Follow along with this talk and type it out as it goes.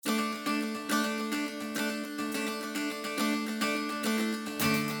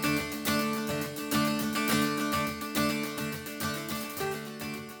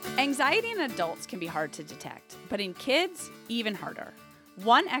Anxiety in adults can be hard to detect, but in kids, even harder.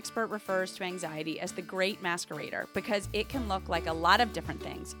 One expert refers to anxiety as the great masquerader because it can look like a lot of different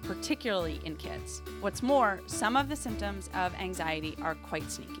things, particularly in kids. What's more, some of the symptoms of anxiety are quite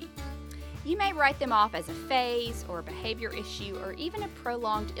sneaky. You may write them off as a phase or a behavior issue or even a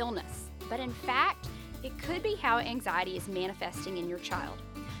prolonged illness, but in fact, it could be how anxiety is manifesting in your child.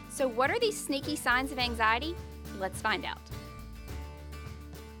 So what are these sneaky signs of anxiety? Let's find out.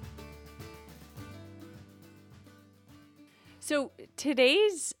 So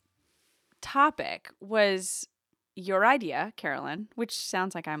today's topic was your idea, Carolyn, which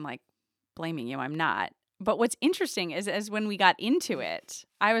sounds like I'm like blaming you. I'm not. But what's interesting is as when we got into it,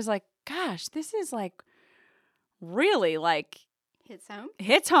 I was like, gosh, this is like really like Hits home?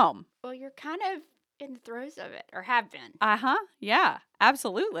 home. Well, you're kind of in the throes of it, or have been. Uh-huh. Yeah,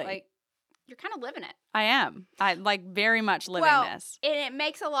 absolutely. Like, you're kind of living it. I am. I like very much living this. And it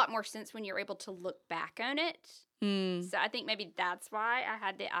makes a lot more sense when you're able to look back on it. So I think maybe that's why I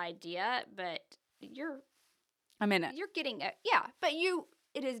had the idea, but I'm in it. you're getting it. Yeah, but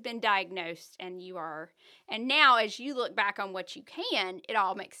it has been diagnosed and now as you look back on what you can, it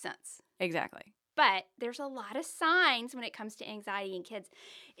all makes sense. Exactly. But there's a lot of signs when it comes to anxiety in kids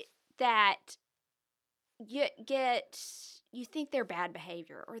that you think they're bad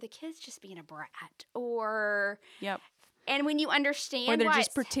behavior, or the kid's just being a brat, or Yep. and when you understand Or they're why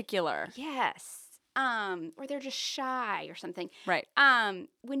just particular. yes, or they're just shy or something. Right.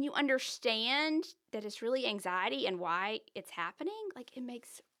 When you understand that it's really anxiety and why it's happening, like it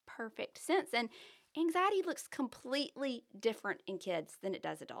makes perfect sense. And anxiety looks completely different in kids than it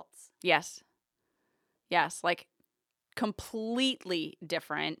does adults. Yes. Yes, like completely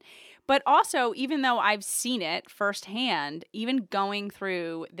different. But also, even though I've seen it firsthand, even going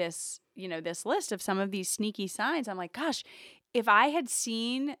through this, this list of some of these sneaky signs, I'm like, gosh, if I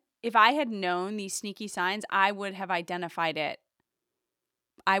had known these sneaky signs, I would have identified it,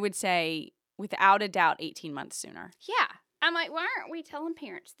 I would say, without a doubt, 18 months sooner. Yeah. I'm like, why aren't we telling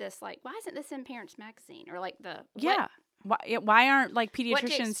parents this? Like, why isn't this in Parents Magazine? Or like Yeah. Why aren't like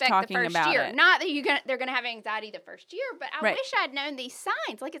pediatricians talking about year? it? Not that they're gonna have anxiety the first year, but I Right. wish I'd known these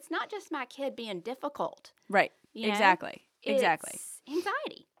signs. Like, it's not just my kid being difficult. Right. You know? Exactly. Exactly. It's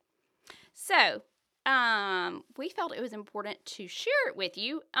anxiety. So, we felt it was important to share it with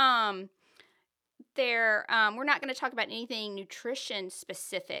you. We're not going to talk about anything nutrition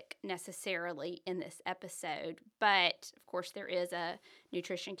specific necessarily in this episode, but of course there is a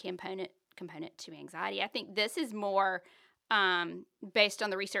nutrition component to anxiety. I think this is more based on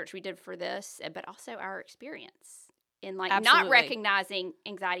the research we did for this, but also our experience in like Absolutely. not recognizing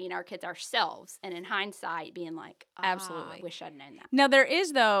anxiety in our kids ourselves, and in hindsight being like, Absolutely. I wish I'd known that. Now, there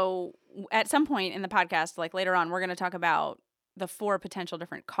is, though, at some point in the podcast, like later on, we're going to talk about the 4 potential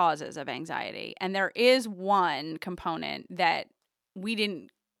different causes of anxiety. And there is one component that we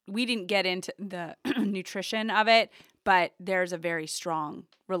didn't get into the nutrition of it, but there's a very strong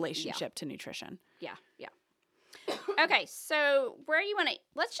relationship to nutrition. Yeah. Okay, so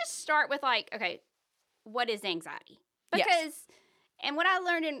let's just start with what is anxiety? Because, Yes. And what I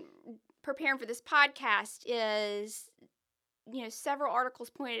learned in preparing for this podcast is, several articles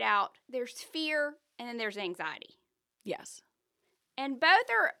pointed out there's fear and then there's anxiety. Yes. And both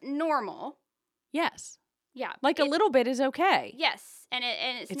are normal. Yes. Yeah. Like a little bit is okay. Yes. And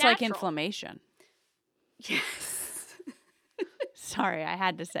it's It's natural. like inflammation. Yes. Sorry, I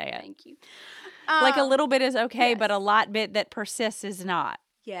had to say it. Thank you. Like a little bit is okay, yes. but a lot bit that persists is not.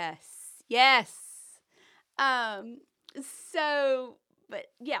 Yes.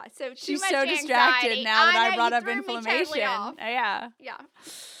 So too She's much so anxiety. distracted now that I brought you up threw me totally inflammation. off. Yeah. Yeah.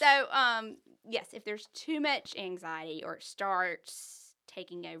 So, yes, if there's too much anxiety or it starts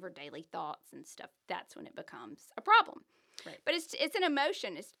taking over daily thoughts and stuff, that's when it becomes a problem. Right. But it's an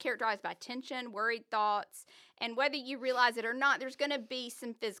emotion. It's characterized by tension, worried thoughts, and whether you realize it or not, there's going to be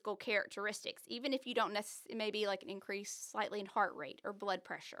some physical characteristics, even if you don't necessarily, maybe like an increase slightly in heart rate or blood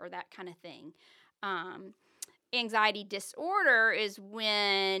pressure or that kind of thing. Anxiety disorder is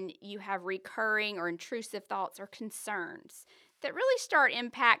when you have recurring or intrusive thoughts or concerns that really start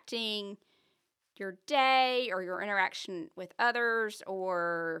impacting your day or your interaction with others,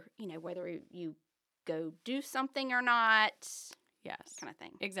 or, whether you go do something or not. Yes. Kind of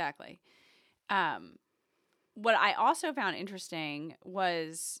thing. Exactly. What I also found interesting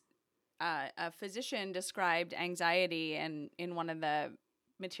was a physician described anxiety in one of the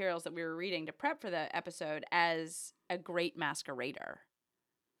materials that we were reading to prep for the episode as a great masquerader.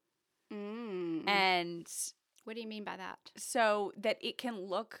 And what do you mean by that? so that it can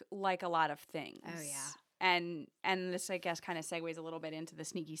look like a lot of things. Oh, yeah. and this, I guess, kind of segues a little bit into the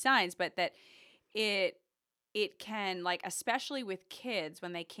sneaky signs, but that it can, like, especially with kids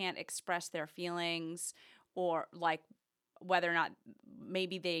when they can't express their feelings, or like whether or not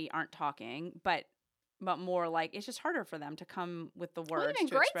maybe they aren't talking, but more like it's just harder for them to come with the Well, words even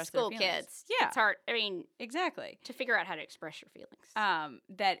to grade express their school feelings. kids, Yeah, it's hard. I mean, exactly. to figure out how to express your feelings.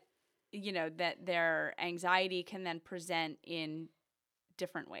 That, that their anxiety can then present in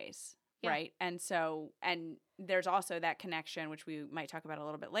different ways, Yeah. right? And so, and there's also that connection, which we might talk about a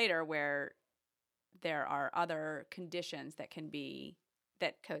little bit later, where there are other conditions that can be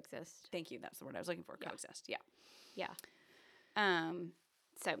that Coexist. Thank you. That's the word I was looking for. Yeah. Coexist. Yeah. Yeah.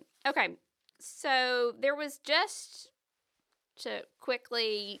 Okay. So there was, just to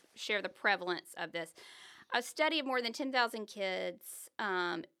quickly share the prevalence of this, a study of more than 10,000 kids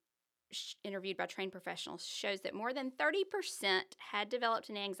interviewed by trained professionals shows that more than 30% had developed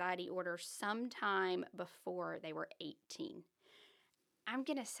an anxiety disorder sometime before they were 18. I'm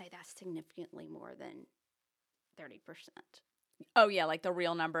going to say that's significantly more than 30%. Oh, yeah. Like the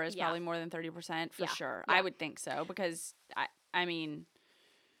real number is Yeah. probably more than 30% for Yeah. sure. Yeah. I would think so, because I mean,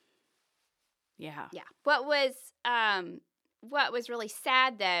 yeah. Yeah. What was really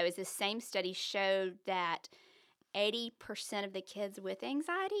sad, though, is the same study showed that 80% of the kids with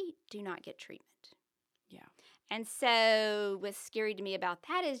anxiety do not get treatment. Yeah. And so what's scary to me about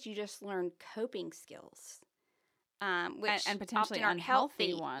that is you just learn coping skills, which and potentially often aren't unhealthy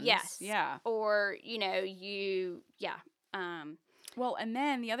healthy. ones. Yes. Yeah. Or, Well, and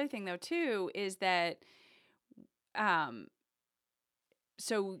then the other thing, though, too, is that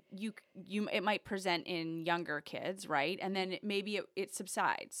so it might present in younger kids, right? And then maybe it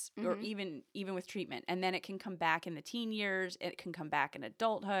subsides, or even with treatment, and then it can come back in the teen years. It can come back in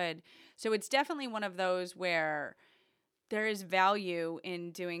adulthood. So it's definitely one of those where there is value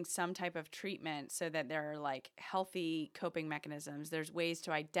in doing some type of treatment, so that there are, like, healthy coping mechanisms. There's ways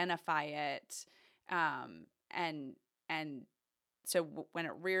to identify it, and so when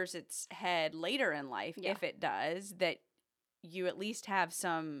it rears its head later in life, if it does, that you at least have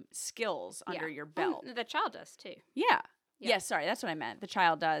some skills under your belt. Well, the child does too. Yeah. Yes, sorry, that's what I meant. The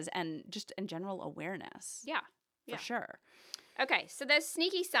child does, and just in general awareness. Yeah. For sure. Okay, so those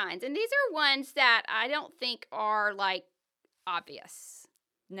sneaky signs, and these are ones that I don't think are, like, obvious.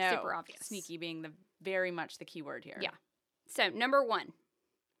 No. Super obvious. Sneaky being very much the key word here. Yeah. So, number 1.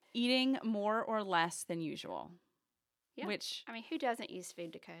 Eating more or less than usual. Yeah. Which, I mean, who doesn't use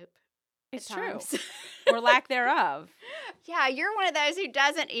food to cope? It's true. Or lack thereof. Yeah, you're one of those who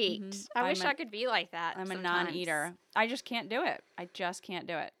doesn't eat. I wish I'm I could be like that. I'm sometimes. a non-eater. I just can't do it. I just can't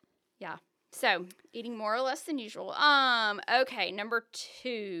do it. Yeah. So, eating more or less than usual. Okay, number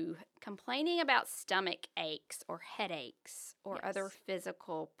 2, complaining about stomach aches or headaches or other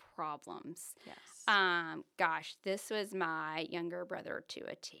physical problems. Yes. Gosh, this was my younger brother to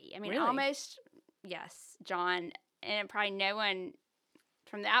a T. I mean, Really? almost, yes, John, and probably no one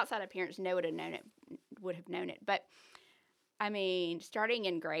from the outside appearance would have known it. But I mean, starting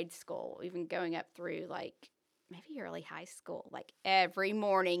in grade school, even going up through, like, maybe early high school, like, every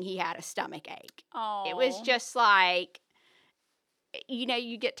morning he had a stomach ache. Oh. It was just like,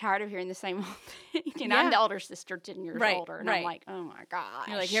 you get tired of hearing the same old thing. And I'm the older sister, 10 years older. And I'm like, oh my gosh.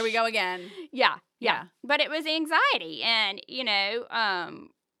 You're like, here we go again. Yeah. Yeah. But it was anxiety. And,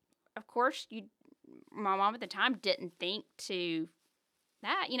 of course, my mom at the time didn't think to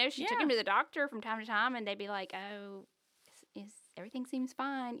that. She took him to the doctor from time to time, and they'd be like, oh, everything seems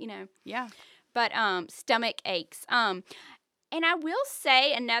fine, Yeah. But stomach aches. And I will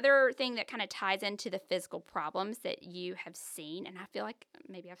say another thing that kind of ties into the physical problems that you have seen, and I feel like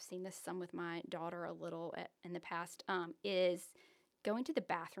maybe I've seen this some with my daughter a little in the past, is going to the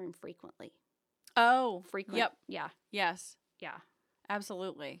bathroom frequently. Oh. Frequent. Yep. Yeah. Yes. Yeah.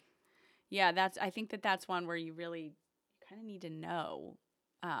 Absolutely. Yeah, I think that's one where you really kind of need to know.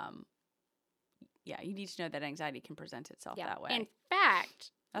 You need to know that anxiety can present itself that way. In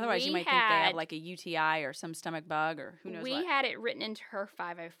fact, otherwise you might think they have, like, a UTI or some stomach bug or who knows what. We had it written into her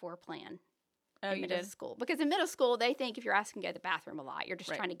 504 plan. Oh, you middle did? school. Because in middle school, they think if you're asking to go to the bathroom a lot, you're just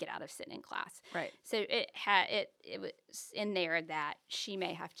Right. trying to get out of sitting in class. Right. So it was in there that she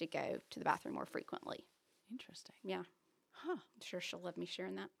may have to go to the bathroom more frequently. Interesting. Yeah. Huh. I'm sure she'll love me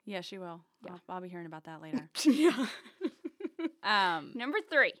sharing that. Yeah, she will. Yeah. I'll be hearing about that later. Yeah. Number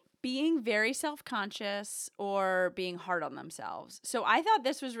 3. Being very self-conscious or being hard on themselves. So I thought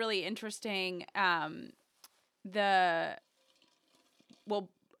this was really interesting.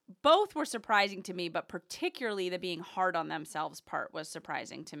 Both were surprising to me, but particularly the being hard on themselves part was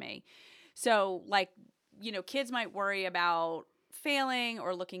surprising to me. So, like, kids might worry about failing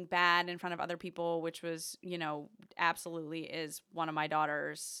or looking bad in front of other people, which was, absolutely is one of my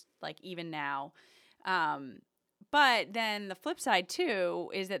daughters, like even now. But then the flip side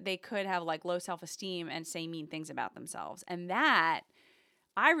too is that they could have like low self-esteem and say mean things about themselves. And that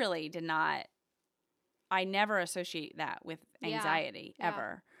I really did not, I never associate that with anxiety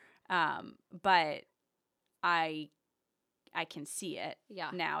ever. But I can see it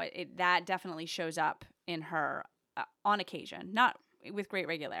now. That definitely shows up in her on occasion, not with great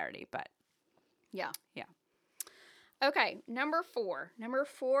regularity, but yeah. Yeah. Okay, number 4. Number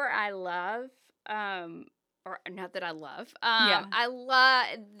 4 I love, or not that I love. I love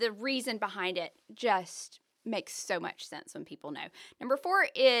the reason behind it just makes so much sense when people know. Number 4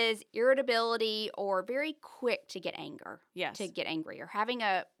 is irritability or very quick to get angry. Yes. To get angry or having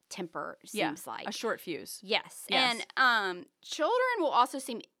a temper seems like. A short fuse. Yes. Yes. And children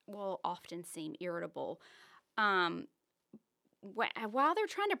will often seem irritable while they're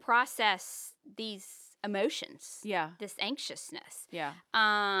trying to process these emotions. Yeah. This anxiousness. Yeah.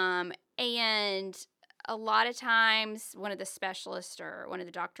 And a lot of times one of the specialists or one of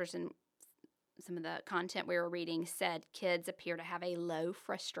the doctors in some of the content we were reading said kids appear to have a low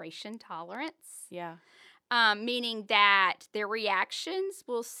frustration tolerance. Yeah. Meaning that their reactions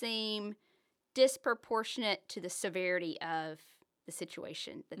will seem disproportionate to the severity of the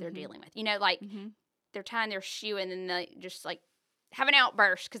situation that they're dealing with. Like they're tying their shoe and then they just like have an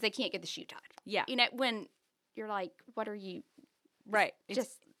outburst because they can't get the shoe tied. Yeah. When you're like, what are you? Right.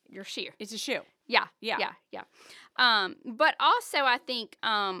 Just your shoe. It's a shoe. Yeah. Yeah. Yeah. But also I think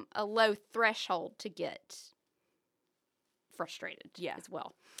a low threshold to get frustrated as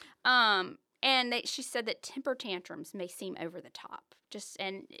well. And she said that temper tantrums may seem over the top.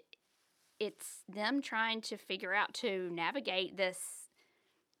 And it's them trying to figure out to navigate this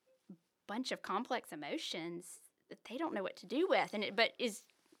bunch of complex emotions that they don't know what to do with, but is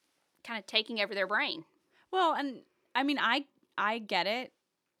kind of taking over their brain. Well, and I mean, I get it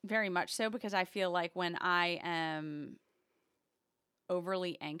very much so because I feel like when I am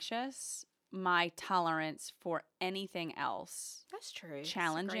overly anxious, my tolerance for anything else that's true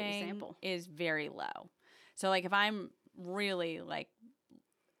challenging is very low. So like if I'm really like,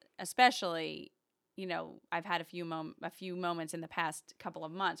 especially, I've had a few moments in the past couple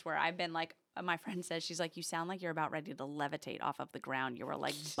of months where I've been like, my friend says, she's like, you sound like you're about ready to levitate off of the ground. You were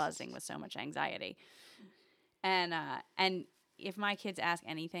like buzzing with so much anxiety. And if my kids ask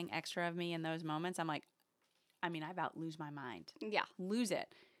anything extra of me in those moments, I'm like, I about lose my mind. Yeah. Lose it.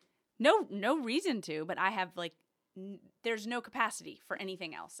 No reason to, but I have like, there's no capacity for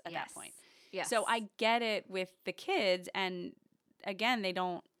anything else at that point. Yes. So I get it with the kids. And again, they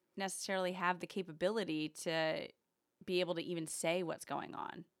don't necessarily have the capability to be able to even say what's going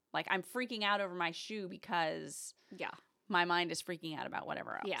on. Like I'm freaking out over my shoe because my mind is freaking out about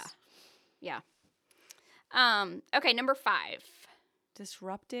whatever else. Yeah. Okay, number 5.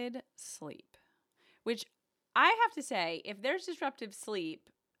 Disrupted sleep. Which I have to say, if there's disruptive sleep,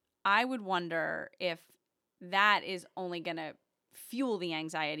 I would wonder if that is only going to fuel the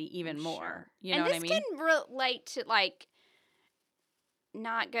anxiety even more. Sure. You know what I mean? And this can relate to like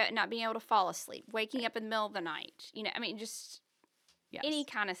not being able to fall asleep, waking up in the middle of the night. Just any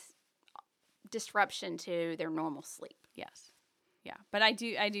kind of disruption to their normal sleep. Yes. Yeah. But I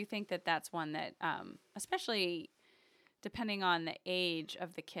do think that that's one that, especially depending on the age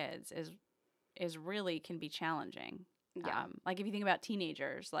of the kids, is really can be challenging. Yeah. Like if you think about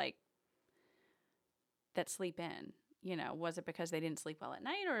teenagers, like that sleep in, was it because they didn't sleep well at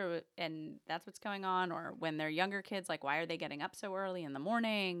night and that's what's going on? Or when they're younger kids, like why are they getting up so early in the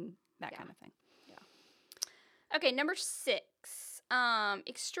morning? That kind of thing. Yeah. Okay. Number 6,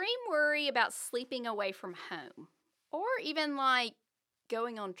 extreme worry about sleeping away from home or even like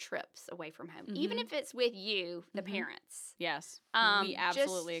going on trips away from home, even if it's with you, the parents. Yes. We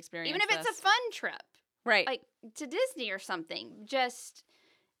absolutely experience even if this. it's a fun trip. Right. Like to Disney or something, just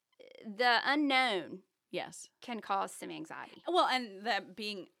the unknown can cause some anxiety. Well, and that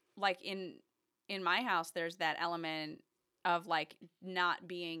being like in my house, there's that element of like not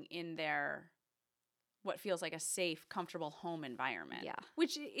being in their what feels like a safe, comfortable home environment. Yeah.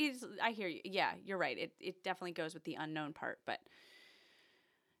 Which is, I hear you. Yeah, you're right. It definitely goes with the unknown part, but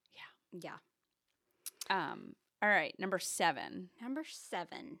yeah. All right, number 7. Number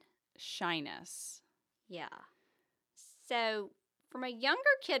 7. Shyness. Yeah. So from a younger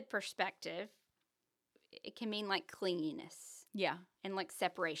kid perspective, it can mean like clinginess. Yeah. And like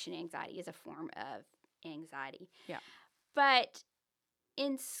separation anxiety is a form of anxiety. Yeah. But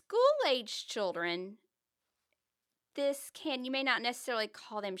in school-age children, you may not necessarily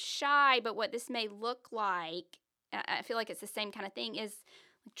call them shy, but what this may look like I feel like it's the same kind of thing, is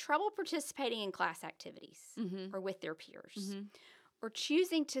like trouble participating in class activities Mm-hmm. or with their peers, Mm-hmm. or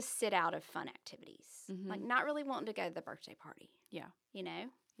choosing to sit out of fun activities, Mhm. like not really wanting to go to the birthday party. Yeah. You know?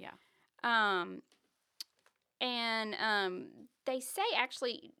 Yeah. And they say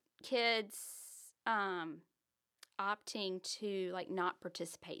actually kids opting to like not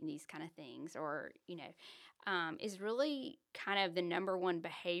participate in these kind of things, or is really kind of the number one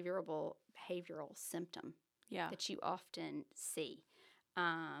behavioral symptom Yeah. that you often see.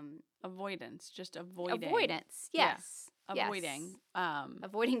 Avoidance, just avoiding. Avoidance, Yeah. yes. Avoiding. Yes.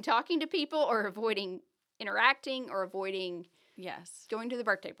 Avoiding talking to people, or avoiding interacting, or avoiding Yes. going to the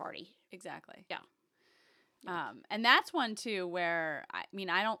birthday party. Exactly. Yeah. And that's one too where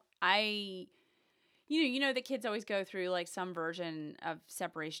the kids always go through like some version of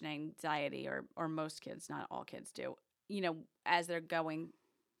separation anxiety, or most kids, not all kids do, as they're going,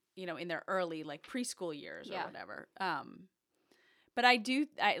 in their early like preschool years or whatever. But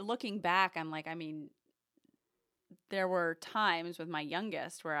looking back, I'm like, there were times with my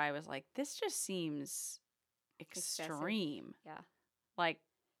youngest where I was like, this just seems extreme. Yeah. Like,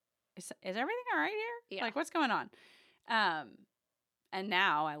 is everything all right here? Yeah. Like, what's going on? And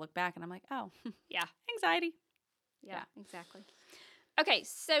now I look back and I'm like, oh, yeah, anxiety. Yeah, exactly. Okay,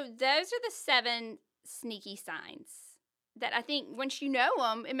 so those are the 7 sneaky signs that I think once you know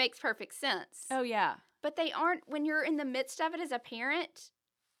them, it makes perfect sense. Oh, yeah. But they aren't, when you're in the midst of it as a parent.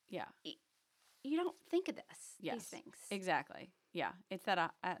 Yeah. You don't think of these things. Exactly. Yeah. It's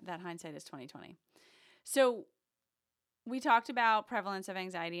that hindsight is 20/20. So we talked about prevalence of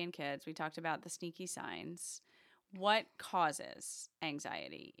anxiety in kids. We talked about the sneaky signs. What causes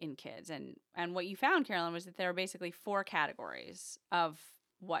anxiety in kids? And what you found, Carolyn, was that there are basically 4 categories of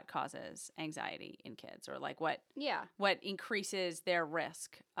what causes anxiety in kids, or like what increases their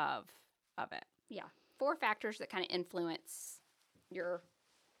risk of it. Yeah. 4 factors that kind of influence your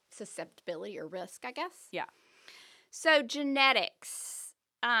susceptibility or risk, I guess. Yeah. So genetics,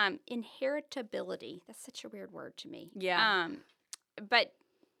 inheritability. That's such a weird word to me. Yeah. But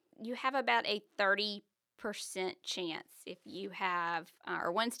you have about a 30% chance if you have,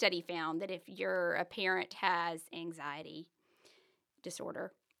 or one study found that if a parent has anxiety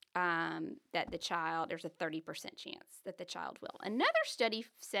disorder, that there's a 30% chance that the child will. Another study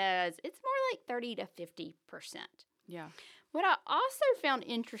says it's more like 30 to 50%. Yeah. What I also found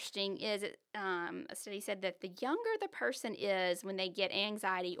interesting is a study said that the younger the person is when they get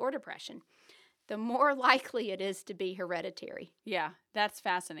anxiety or depression, the more likely it is to be hereditary. Yeah, that's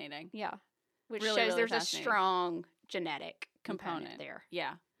fascinating. Yeah. Which really, shows really there's a strong genetic component there.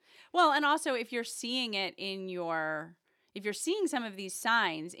 Yeah. Well, and also if you're seeing it if you're seeing some of these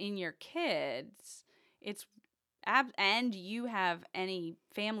signs in your kids, and you have any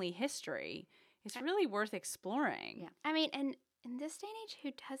family history, it's really worth exploring. Yeah. I mean, and in this day and age,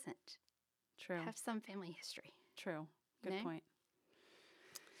 who doesn't have some family history? True. Good point.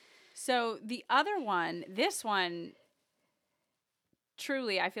 So the other one, this one,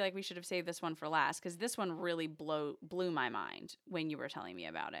 truly, I feel like we should have saved this one for last, because this one really blew my mind when you were telling me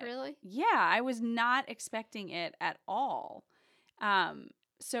about it. Really? Yeah, I was not expecting it at all.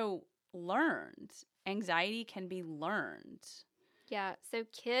 So learned. Anxiety can be learned. Yeah, so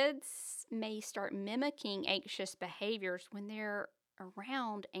kids may start mimicking anxious behaviors when they're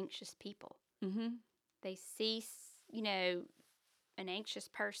around anxious people. Mm-hmm. They see, an anxious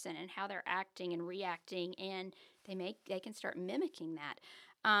person and how they're acting and reacting, and they can start mimicking that.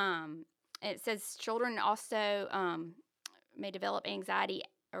 It says children also may develop anxiety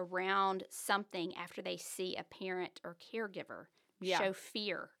around something after they see a parent or caregiver show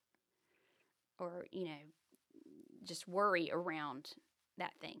fear or, just worry around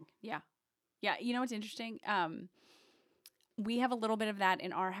that thing. Yeah. Yeah. You know what's interesting? We have a little bit of that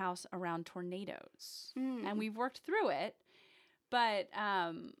in our house around tornadoes. And we've worked through it. But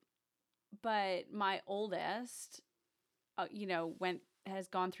my oldest, has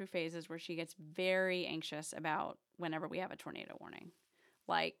gone through phases where she gets very anxious about whenever we have a tornado warning.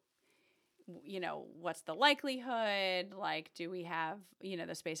 Like, what's the likelihood? Like, do we have,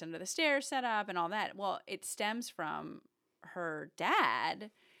 the space under the stairs set up and all that? Well, it stems from her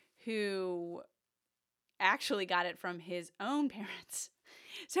dad, who actually got it from his own parents.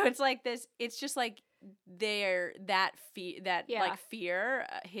 So it's like this, it's just like like fear,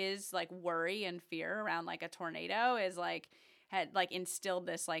 his like worry and fear around like a tornado had like instilled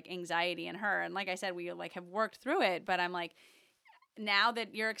this like anxiety in her. And like I said, we like have worked through it, but I'm like, now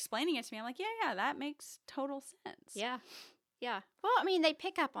that you're explaining it to me, I'm like, yeah, that makes total sense. Yeah. Yeah. Well, I mean, they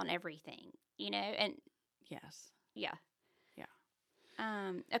pick up on everything, and yes. Yeah.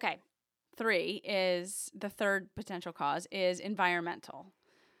 Yeah. Okay. 3 is the third potential cause is environmental.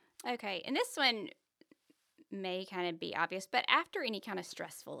 Okay, and this one may kind of be obvious, but after any kind of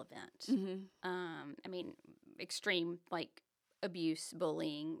stressful event, I mean, extreme like abuse,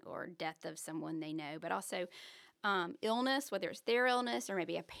 bullying, or death of someone they know, but also illness, whether it's their illness or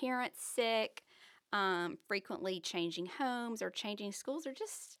maybe a parent sick, frequently changing homes or changing schools, or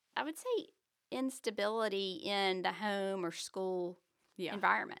just, I would say, instability in the home or school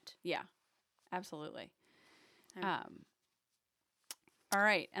environment. Yeah, absolutely. Okay. All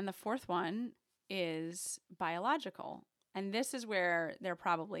right, and the fourth one is biological, and this is where there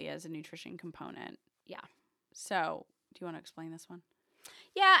probably is a nutrition component. Yeah. So, do you want to explain this one?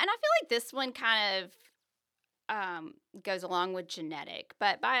 Yeah, and I feel like this one kind of goes along with genetic,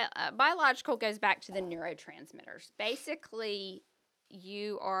 but biological goes back to the neurotransmitters. Basically,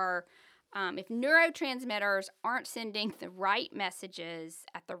 you are, if neurotransmitters aren't sending the right messages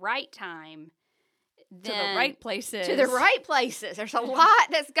at the right time, to the right places. To the right places. There's a lot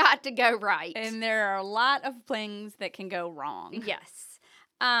that's got to go right. And there are a lot of things that can go wrong. Yes.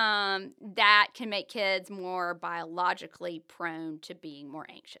 That can make kids more biologically prone to being more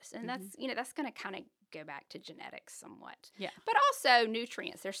anxious. And that's going to kind of go back to genetics somewhat. Yeah. But also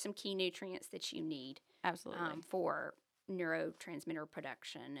nutrients. There's some key nutrients that you need. Absolutely. For neurotransmitter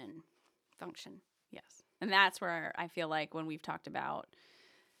production and function. Yes. And that's where I feel like when we've talked about,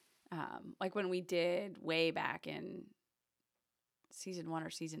 like when we did way back in season 1 or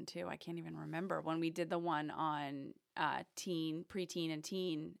season 2, I can't even remember, when we did the one on preteen and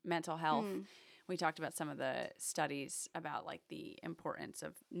teen mental health, we talked about some of the studies about like the importance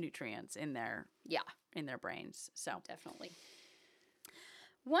of nutrients in their brains. So definitely.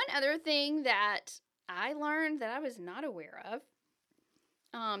 One other thing that I learned that I was not aware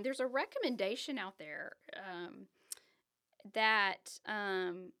of, there's a recommendation out there that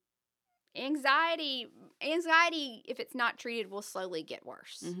anxiety, if it's not treated, will slowly get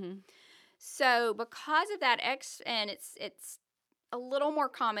worse. So because of that, and it's a little more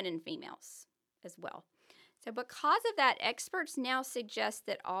common in females as well. So because of that, experts now suggest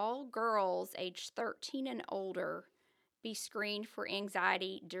that all girls aged 13 and older be screened for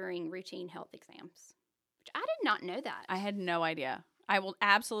anxiety during routine health exams, which I did not know that. I had no idea. I will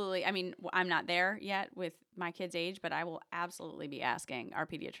absolutely, I mean, I'm not there yet with my kid's age, but I will absolutely be asking our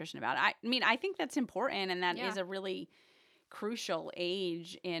pediatrician about it. I mean, I think that's important, and that is a really crucial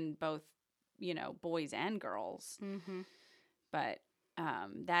age in both, boys and girls. But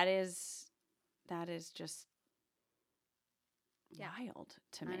that is just wild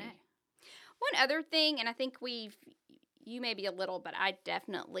to me. One other thing, and I think you may be a little, but I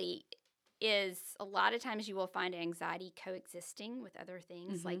definitely is a lot of times you will find anxiety coexisting with other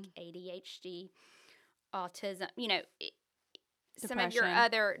things like ADHD, autism, some of your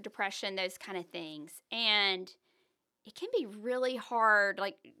other depression, those kind of things. And it can be really hard,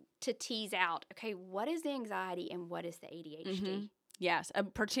 like, to tease out, okay, what is the anxiety and what is the ADHD? Yes,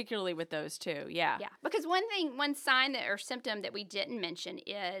 particularly with those two. Yeah. Yeah. Because one sign or symptom that we didn't mention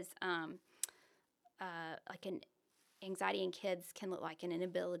is like an anxiety in kids can look like an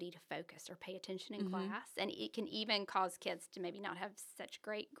inability to focus or pay attention in class. And it can even cause kids to maybe not have such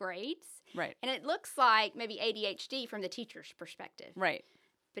great grades. Right. And it looks like maybe ADHD from the teacher's perspective. Right.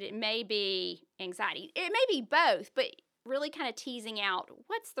 But it may be anxiety. It may be both, but really kind of teasing out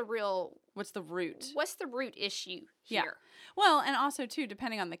what's the root issue here. Yeah. Well, and also too,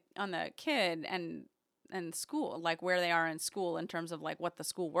 depending on the kid and school, like where they are in school in terms of like what the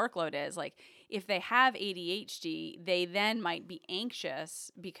school workload is. Like if they have ADHD, they then might be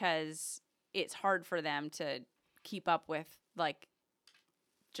anxious because it's hard for them to keep up with like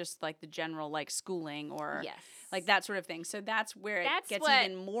just like the general like schooling or like that sort of thing. So that's where it gets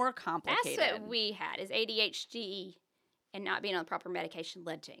even more complicated. That's what we had is ADHD, and not being on the proper medication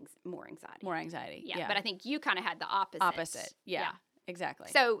led to more anxiety. More anxiety. Yeah. But I think you kind of had the opposite. Yeah. Exactly.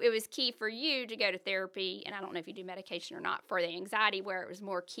 So it was key for you to go to therapy, and I don't know if you do medication or not for the anxiety, where it was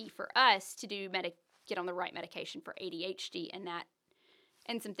more key for us to do get on the right medication for ADHD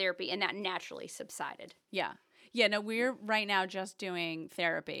and some therapy, and that naturally subsided. Yeah. Yeah, no, we're right now just doing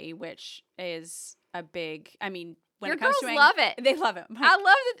therapy, which is a big, I mean, when Your it comes girls to love it. They love it. I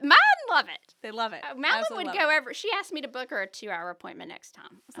love it. Mine love it. They love it. Madeline would go over. She asked me to book her a 2-hour appointment next time.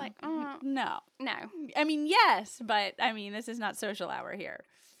 I was like, no. No. I mean, yes, but I mean, this is not social hour here.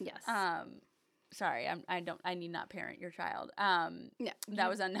 Yes. Sorry, I need not parent your child. No. That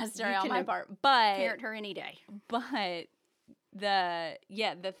was unnecessary on my part. But parent her any day. But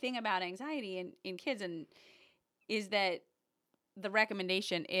the thing about anxiety in kids is that the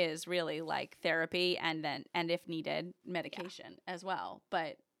recommendation is really like therapy and if needed medication as well.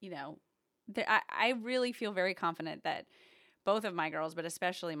 But I really feel very confident that both of my girls, but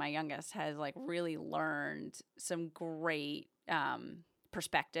especially my youngest, has like really learned some great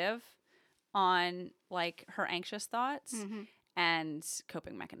perspective on like her anxious thoughts and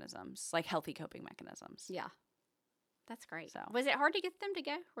coping mechanisms, like healthy coping mechanisms. Yeah. That's great. So. Was it hard to get them to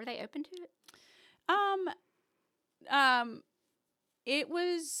go? Were they open to it? It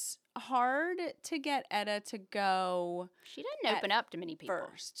was hard to get Etta to go. She didn't open up to many people.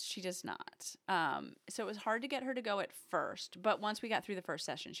 First, she does not. So it was hard to get her to go at first, but once we got through the first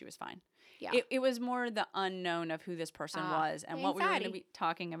session, she was fine. Yeah. It was more the unknown of who this person was and what we were going to be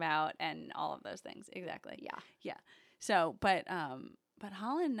talking about and all of those things. Exactly. Yeah. Yeah. So, but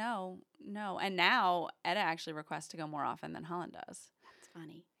Holland, no. And now Etta actually requests to go more often than Holland does. That's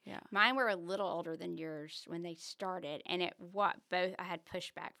funny. Yeah. Mine were a little older than yours when they started, and I had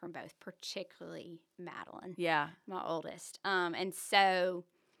pushback from both, particularly Madeline. Yeah. My oldest. And so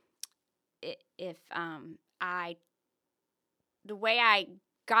the way I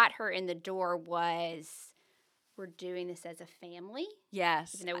got her in the door was, we're doing this as a family.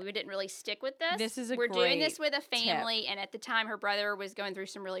 Yes. Even though we didn't really stick with this. This is We're doing this great with a family. tip. And at the time, her brother was going through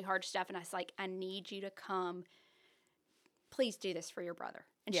some really hard stuff. And I was like, I need you to come. Please do this for your brother.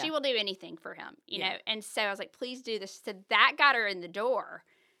 And Yeah. she will do anything for him, you Yeah. know. And so I was like, please do this. So that got her in the door.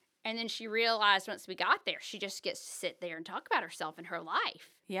 And then she realized once we got there, she just gets to sit there and talk about herself and her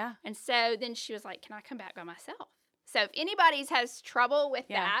life. Yeah. And so then she was like, can I come back by myself? So if anybody's has trouble with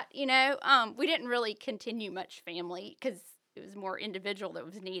that, you know, we didn't really continue much family because it was more individual that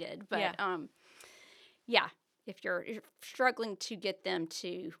was needed. But yeah, if you're struggling to get them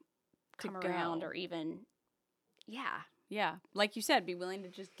to come around go. or even, Yeah. Like you said, be willing to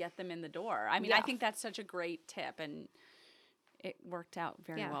just get them in the door. I mean, I think that's such a great tip, and it worked out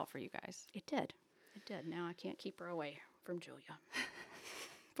very well for you guys. It did. It did. Now I can't keep her away from Julia.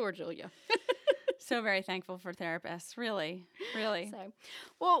 Poor Julia. So very thankful for therapists, really. So,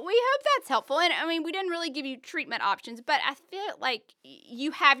 well, we hope that's helpful. And I mean, we didn't really give you treatment options, but I feel like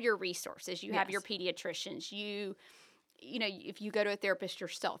you have your resources. You have your pediatricians. You know, if you go to a therapist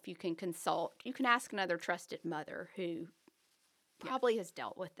yourself, you can consult. You can ask another trusted mother who probably has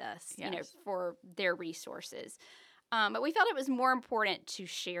dealt with this, you know, for their resources. But we felt it was more important to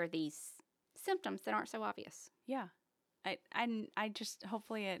share these symptoms that aren't so obvious. Yeah. I just,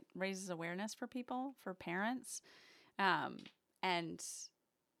 hopefully it raises awareness for people, for parents. And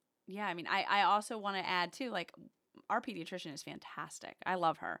yeah, I mean, I also want to add too, like, our pediatrician is fantastic. I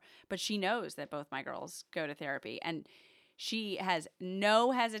love her, but she knows that both my girls go to therapy, and she has no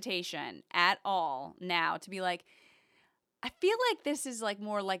hesitation at all now to be like, I feel like this is like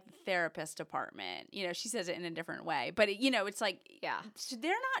more like the therapist department. You know, she says it in a different way, but you know, it's like,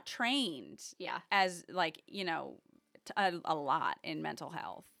 they're not trained as like, you know, a lot in mental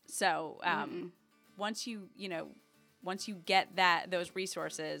health. So once you get those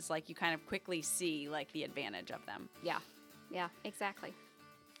resources, like, you kind of quickly see like the advantage of them. Yeah, exactly.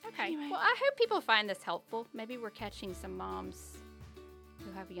 Okay. Anyway. Well, I hope people find this helpful. Maybe we're catching some moms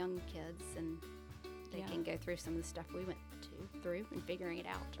who have young kids, and they can go through some of the stuff we went through and figuring it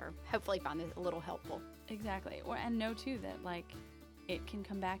out, or hopefully find it a little helpful. Exactly. And know too that like it can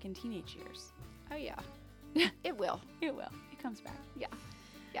come back in teenage years. Oh yeah. It will. It will. It comes back. Yeah.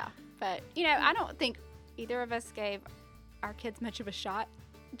 But, you know, I don't think either of us gave our kids much of a shot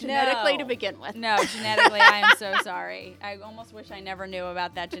genetically to begin with. No, genetically, I am so sorry. I almost wish I never knew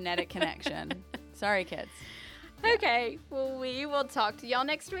about that genetic connection. Sorry, kids. Okay. Well, we will talk to y'all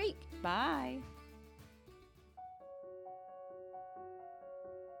next week. Bye.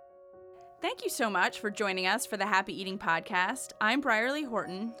 Thank you so much for joining us for the Happy Eating Podcast. I'm Brierly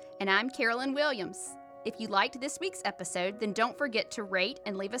Horton. And I'm Carolyn Williams. If you liked this week's episode, then don't forget to rate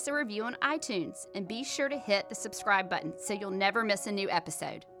and leave us a review on iTunes. And be sure to hit the subscribe button so you'll never miss a new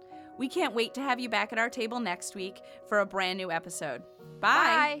episode. We can't wait to have you back at our table next week for a brand new episode.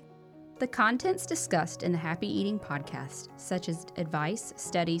 Bye. The contents discussed in the Happy Eating Podcast, such as advice,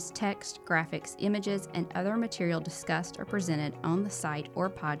 studies, text, graphics, images, and other material discussed or presented on the site or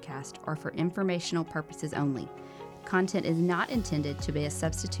podcast, are for informational purposes only. Content is not intended to be a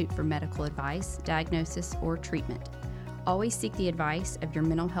substitute for medical advice, diagnosis, or treatment. Always seek the advice of your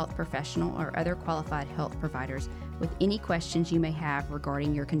mental health professional or other qualified health providers with any questions you may have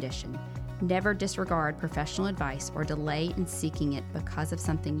regarding your condition. Never disregard professional advice or delay in seeking it because of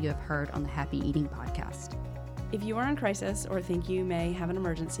something you have heard on the Happy Eating Podcast. If you are in crisis or think you may have an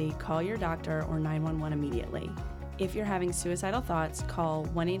emergency, call your doctor or 911 immediately. If you're having suicidal thoughts, call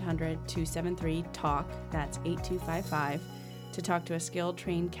 1-800-273-TALK, that's 8255, to talk to a skilled,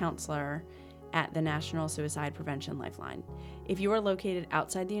 trained counselor at the National Suicide Prevention Lifeline. If you are located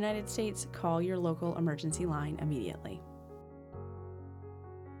outside the United States, call your local emergency line immediately.